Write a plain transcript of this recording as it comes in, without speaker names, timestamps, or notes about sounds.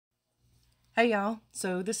Hey y'all,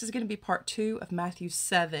 so this is going to be part 2 of Matthew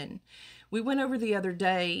 7. We went over the other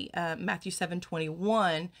day, Matthew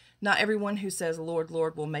 7:21. Not everyone who says, Lord,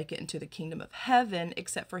 Lord, will make it into the kingdom of heaven,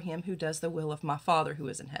 except for him who does the will of my Father who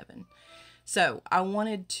is in heaven. So I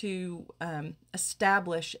wanted to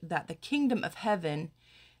establish that the kingdom of heaven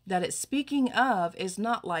that it's speaking of is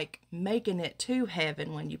not like making it to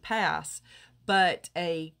heaven when you pass, but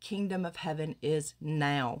a kingdom of heaven is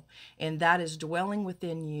now, and that is dwelling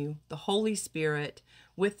within you, the Holy Spirit.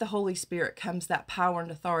 With the Holy Spirit comes that power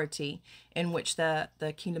and authority in which the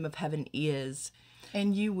kingdom of heaven is,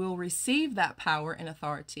 and you will receive that power and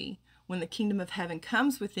authority when the kingdom of heaven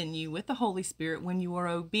comes within you with the Holy Spirit, when you are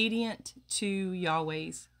obedient to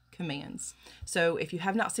Yahweh's commands. So if you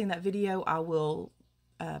have not seen that video, I will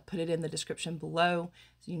put it in the description below,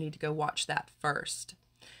 so you need to go watch that first.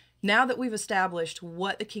 Now that we've established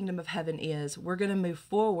what the kingdom of heaven is, we're going to move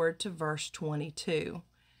forward to verse 22.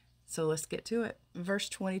 So let's get to it. Verse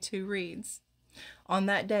 22 reads, "On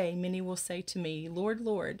that day, many will say to me, Lord,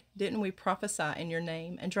 Lord, didn't we prophesy in your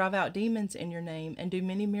name and drive out demons in your name and do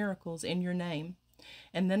many miracles in your name?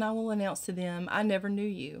 And then I will announce to them, I never knew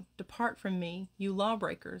you. Depart from me, you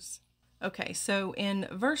lawbreakers." Okay, so in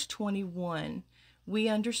verse 21, we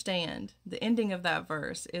understand the ending of that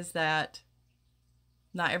verse is that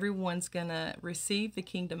not everyone's going to receive the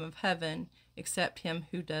kingdom of heaven except him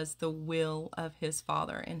who does the will of his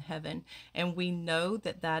Father in heaven. And we know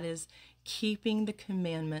that that is keeping the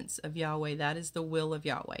commandments of Yahweh. That is the will of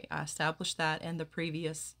Yahweh. I established that in the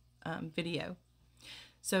previous video.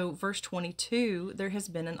 So verse 22, there has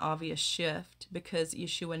been an obvious shift because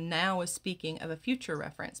Yeshua now is speaking of a future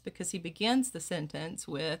reference, because he begins the sentence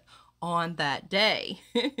with, on that day.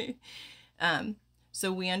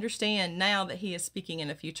 So we understand now that he is speaking in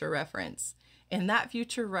a future reference. And that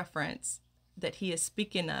future reference that he is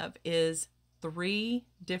speaking of is 3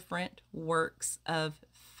 different works of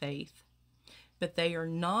faith. But they are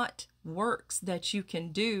not works that you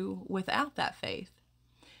can do without that faith.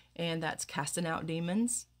 And that's casting out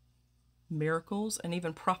demons, miracles, and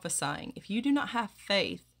even prophesying. If you do not have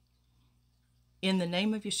faith in the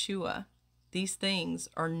name of Yeshua, these things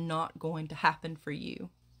are not going to happen for you.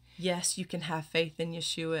 Yes, you can have faith in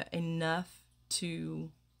Yeshua enough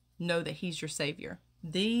to know that he's your Savior.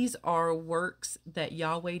 These are works that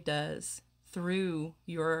Yahweh does through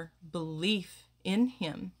your belief in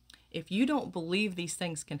him. If you don't believe these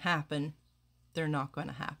things can happen, they're not going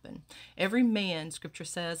to happen. Every man, Scripture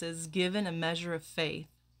says, is given a measure of faith.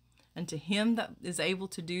 And to him that is able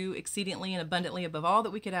to do exceedingly and abundantly above all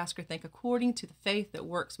that we could ask or think, according to the faith that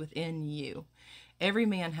works within you. Every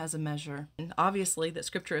man has a measure. And obviously that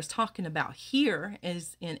Scripture is talking about here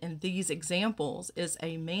is in these examples is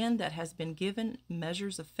a man that has been given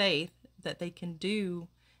measures of faith that they can do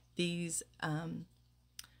these,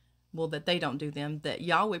 that they don't do them, that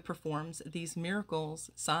Yahweh performs these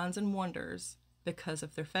miracles, signs, and wonders because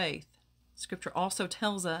of their faith. Scripture also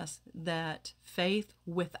tells us that faith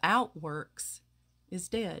without works is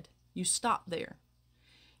dead. You stop there.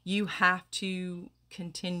 You have to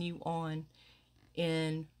continue on,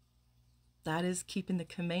 and that is keeping the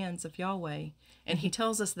commands of Yahweh. And he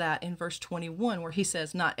tells us that in verse 21, where he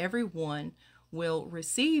says, not everyone will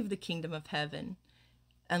receive the kingdom of heaven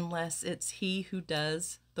unless it's he who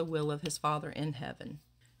does the will of his Father in heaven.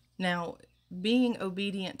 Now, being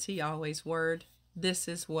obedient to Yahweh's word, this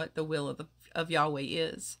is what the will of Yahweh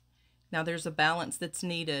is. Now there's a balance that's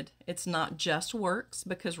needed. It's not just works,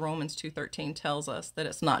 because Romans 2:13 tells us that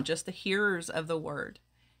it's not just the hearers of the word,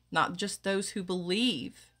 not just those who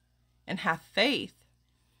believe and have faith,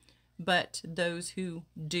 but those who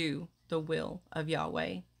do the will of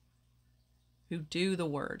Yahweh, who do the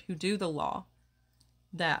word, who do the law,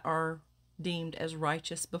 that are deemed as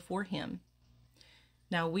righteous before him.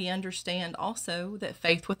 Now we understand also that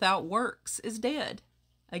faith without works is dead.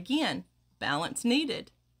 Again, balance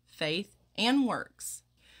needed, faith and works.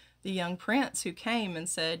 The young prince who came and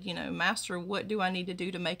said, Master, what do I need to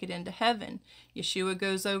do to make it into heaven? Yeshua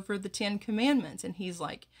goes over the 10 commandments and he's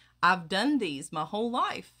like, I've done these my whole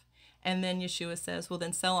life. And then Yeshua says, well,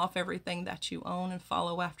 then sell off everything that you own and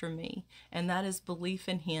follow after me. And that is belief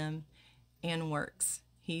in him and works.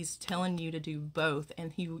 He's telling you to do both,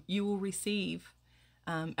 and you will receive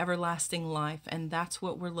everlasting life, and that's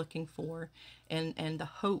what we're looking for, and the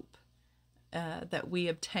hope that we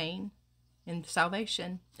obtain in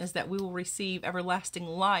salvation is that we will receive everlasting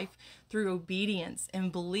life through obedience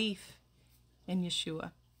and belief in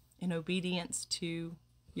Yeshua, in obedience to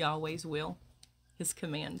Yahweh's will, his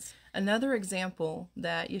commands. Another example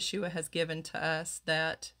that Yeshua has given to us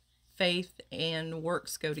that faith and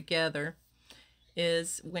works go together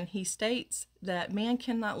is when he states that man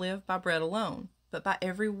cannot live by bread alone, but by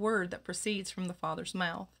every word that proceeds from the Father's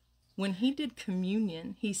mouth. When he did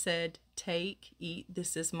communion, he said, "Take, eat,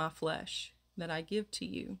 this is my flesh that I give to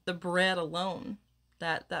you." The bread alone,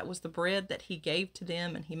 that was the bread that he gave to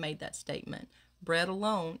them, and he made that statement. Bread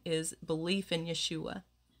alone is belief in Yeshua.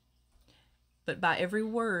 But by every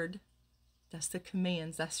word, that's the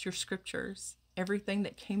commands, that's your scriptures. Everything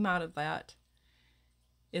that came out of that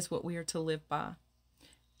is what we are to live by,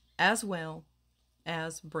 as well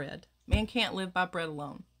as bread. Man can't live by bread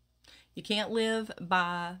alone. You can't live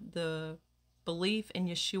by the belief in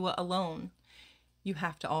Yeshua alone. You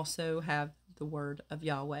have to also have the word of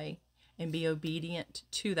Yahweh and be obedient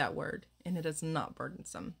to that word, and it is not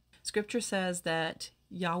burdensome. Scripture says that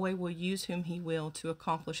Yahweh will use whom he will to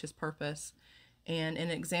accomplish his purpose, and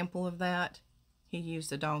an example of that, he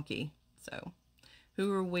used a donkey. So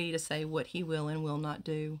who are we to say what he will and will not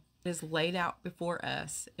do? What is laid out before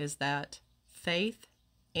us is that faith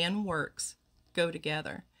and works go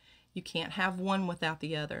together. You can't have one without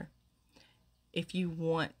the other if you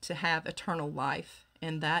want to have eternal life,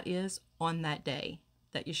 and that is on that day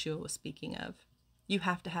that Yeshua was speaking of. You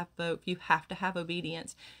have to have both. You have to have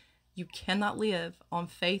obedience. You cannot live on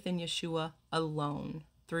faith in Yeshua alone.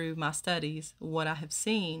 Through my studies, what I have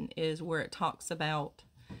seen is where it talks about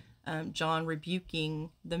John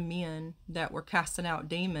rebuking the men that were casting out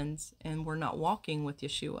demons and were not walking with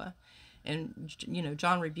Yeshua. And,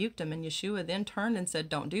 John rebuked him, and Yeshua then turned and said,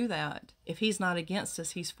 "Don't do that. If he's not against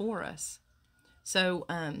us, he's for us." So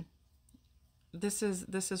this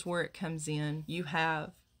is where it comes in. You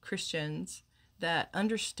have Christians that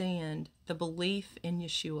understand the belief in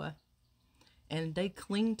Yeshua, and they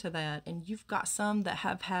cling to that. And you've got some that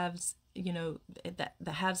has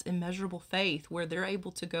immeasurable faith, where they're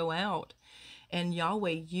able to go out and Yahweh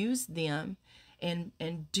use them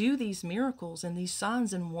and do these miracles and these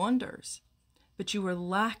signs and wonders. But you are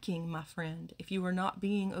lacking, my friend, if you are not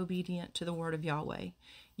being obedient to the word of Yahweh.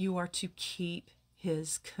 You are to keep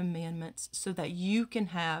his commandments so that you can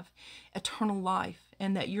have eternal life,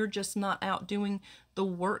 and that you're just not out doing the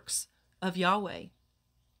works of Yahweh,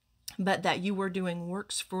 but that you are doing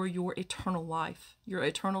works for your eternal life, your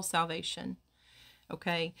eternal salvation.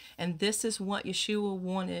 Okay? And this is what Yeshua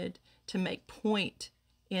wanted to make point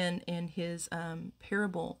in his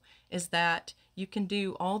parable, is that you can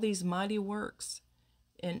do all these mighty works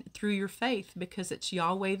through your faith, because it's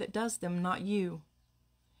Yahweh that does them, not you.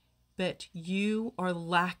 But you are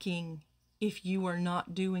lacking if you are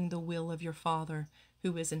not doing the will of your Father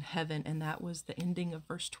who is in heaven. And that was the ending of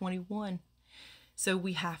verse 21. So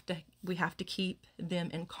we have to keep them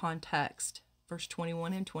in context. Verse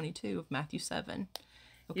 21 and 22 of Matthew 7.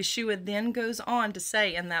 Yeshua then goes on to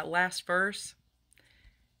say in that last verse,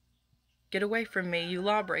 "Get away from me, you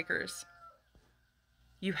lawbreakers."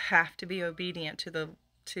 You have to be obedient to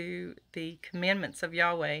the commandments of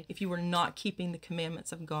Yahweh. If you are not keeping the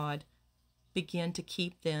commandments of God, begin to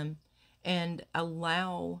keep them and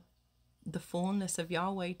allow the fullness of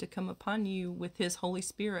Yahweh to come upon you with his Holy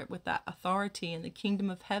Spirit, with that authority and the kingdom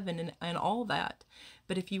of heaven and all that.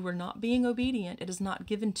 But if you are not being obedient, it is not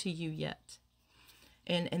given to you yet.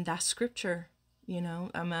 And that's scripture,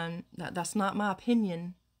 that's not my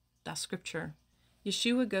opinion. That's scripture.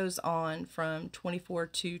 Yeshua goes on from 24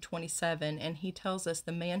 to 27, and he tells us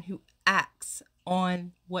the man who acts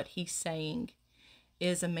on what he's saying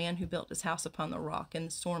is a man who built his house upon the rock, and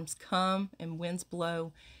the storms come and winds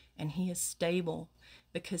blow, and he is stable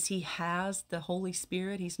because he has the Holy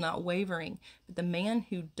Spirit. He's not wavering. But the man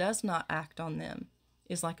who does not act on them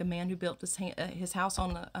is like a man who built his house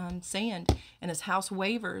on sand, and his house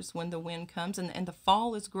wavers when the wind comes, and the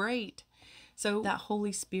fall is great. So that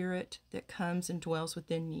Holy Spirit that comes and dwells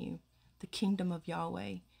within you, the kingdom of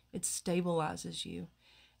Yahweh, it stabilizes you.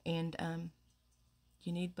 And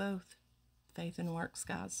you need both, faith and works,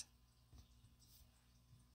 guys.